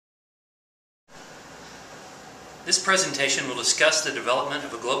This presentation will discuss the development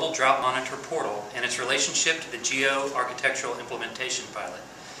of a Global Drought Monitor portal and its relationship to the Geo-Architectural Implementation Pilot.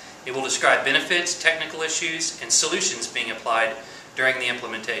 It will describe benefits, technical issues, and solutions being applied during the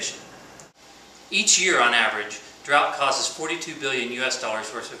implementation. Each year, on average, drought causes $42 billion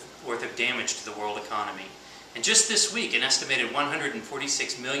worth of damage to the world economy. And just this week, an estimated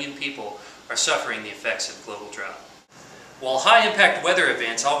 146 million people are suffering the effects of global drought. While high-impact weather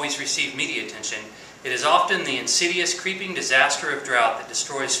events always receive media attention, it is often the insidious, creeping disaster of drought that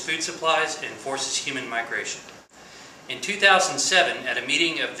destroys food supplies and forces human migration. In 2007, at a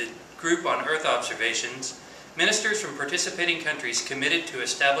meeting of the Group on Earth Observations, ministers from participating countries committed to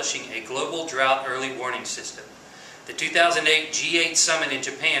establishing a global drought early warning system. The 2008 G8 summit in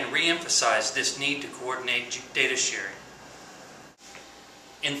Japan re-emphasized this need to coordinate data sharing.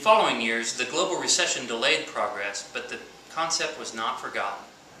 In following years, the global recession delayed progress, but the concept was not forgotten.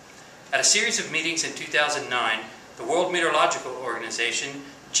 At a series of meetings in 2009, the World Meteorological Organization,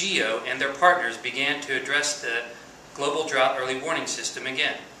 GEO, and their partners began to address the Global Drought Early Warning System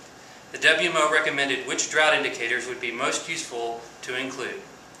again. The WMO recommended which drought indicators would be most useful to include.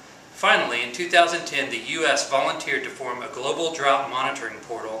 Finally, in 2010, the U.S. volunteered to form a Global Drought Monitoring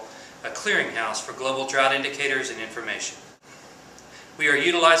Portal, a clearinghouse for global drought indicators and information. We are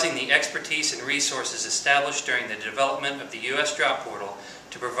utilizing the expertise and resources established during the development of the U.S. Drought Portal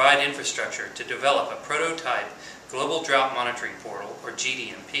to provide infrastructure to develop a prototype Global Drought Monitoring Portal, or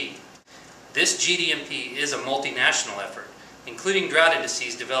GDMP. This GDMP is a multinational effort, including drought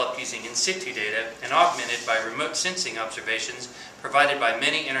indices developed using in situ data and augmented by remote sensing observations provided by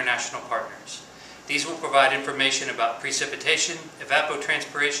many international partners. These will provide information about precipitation,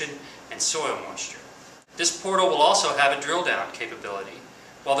 evapotranspiration, and soil moisture. This portal will also have a drill-down capability.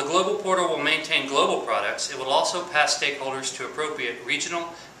 While the global portal will maintain global products, it will also pass stakeholders to appropriate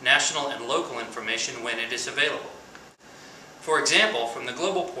regional, national, and local information when it is available. For example, from the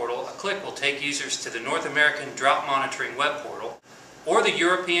global portal, a click will take users to the North American Drought Monitoring web portal or the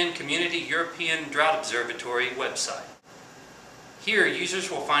European Community European Drought Observatory website. Here,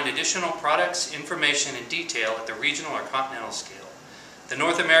 users will find additional products, information, and detail at the regional or continental scale. The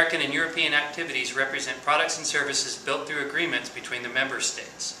North American and European activities represent products and services built through agreements between the member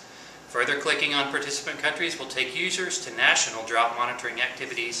states. Further clicking on participant countries will take users to national drought monitoring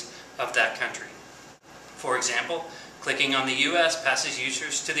activities of that country. For example, clicking on the U.S. passes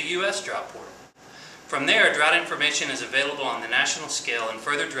users to the U.S. Drought Portal. From there, drought information is available on the national scale, and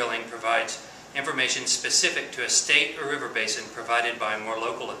further drilling provides information specific to a state or river basin provided by more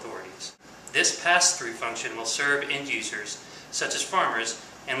local authorities. This pass-through function will serve end users, such as farmers,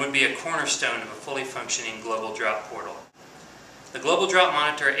 and would be a cornerstone of a fully functioning global drought portal. The Global Drought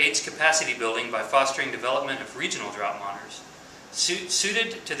Monitor aids capacity building by fostering development of regional drought monitors,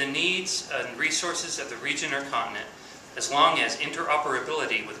 suited to the needs and resources of the region or continent, as long as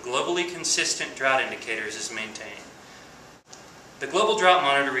interoperability with globally consistent drought indicators is maintained. The Global Drought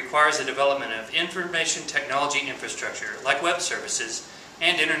Monitor requires the development of information technology infrastructure, like web services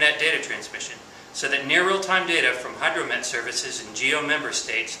and internet data transmission, so that near real-time data from hydromet services in GEO member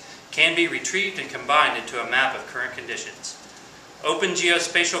states can be retrieved and combined into a map of current conditions. Open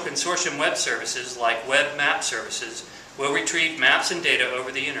Geospatial Consortium web services, like web map services, will retrieve maps and data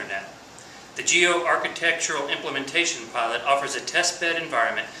over the internet. The Geo-Architectural Implementation Pilot offers a testbed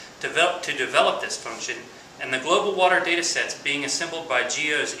environment to develop this function, and the global water datasets being assembled by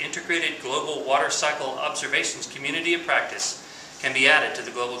GEO's Integrated Global Water Cycle Observations Community of Practice can be added to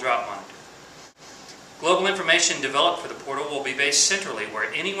the Global Drought Monitor. Global information developed for the portal will be based centrally,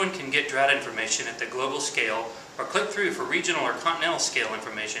 where anyone can get drought information at the global scale or click through for regional or continental scale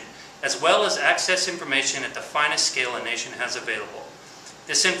information, as well as access information at the finest scale a nation has available.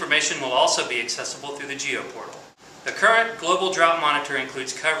 This information will also be accessible through the GEO portal. The current Global Drought Monitor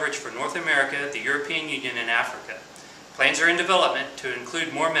includes coverage for North America, the European Union, and Africa. Plans are in development to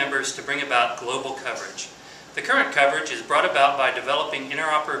include more members to bring about global coverage. The current coverage is brought about by developing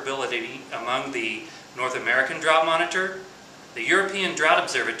interoperability among the North American Drought Monitor, the European Drought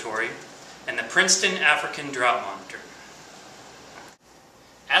Observatory, and the Princeton African Drought Monitor.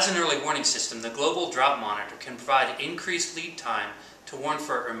 As an early warning system, the Global Drought Monitor can provide increased lead time to warn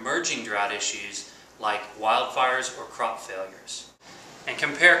for emerging drought issues like wildfires or crop failures, and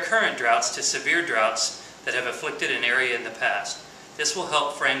compare current droughts to severe droughts that have afflicted an area in the past. This will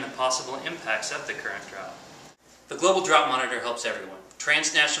help frame the possible impacts of the current drought. The Global Drought Monitor helps everyone.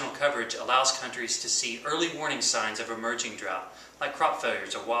 Transnational coverage allows countries to see early warning signs of emerging drought, like crop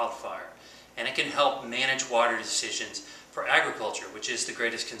failures or wildfire, and it can help manage water decisions for agriculture, which is the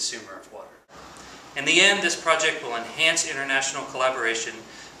greatest consumer of water. In the end, this project will enhance international collaboration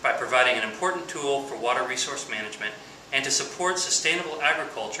by providing an important tool for water resource management and to support sustainable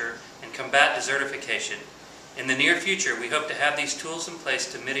agriculture and combat desertification. In the near future, we hope to have these tools in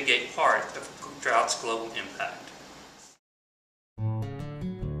place to mitigate part of drought's global impact.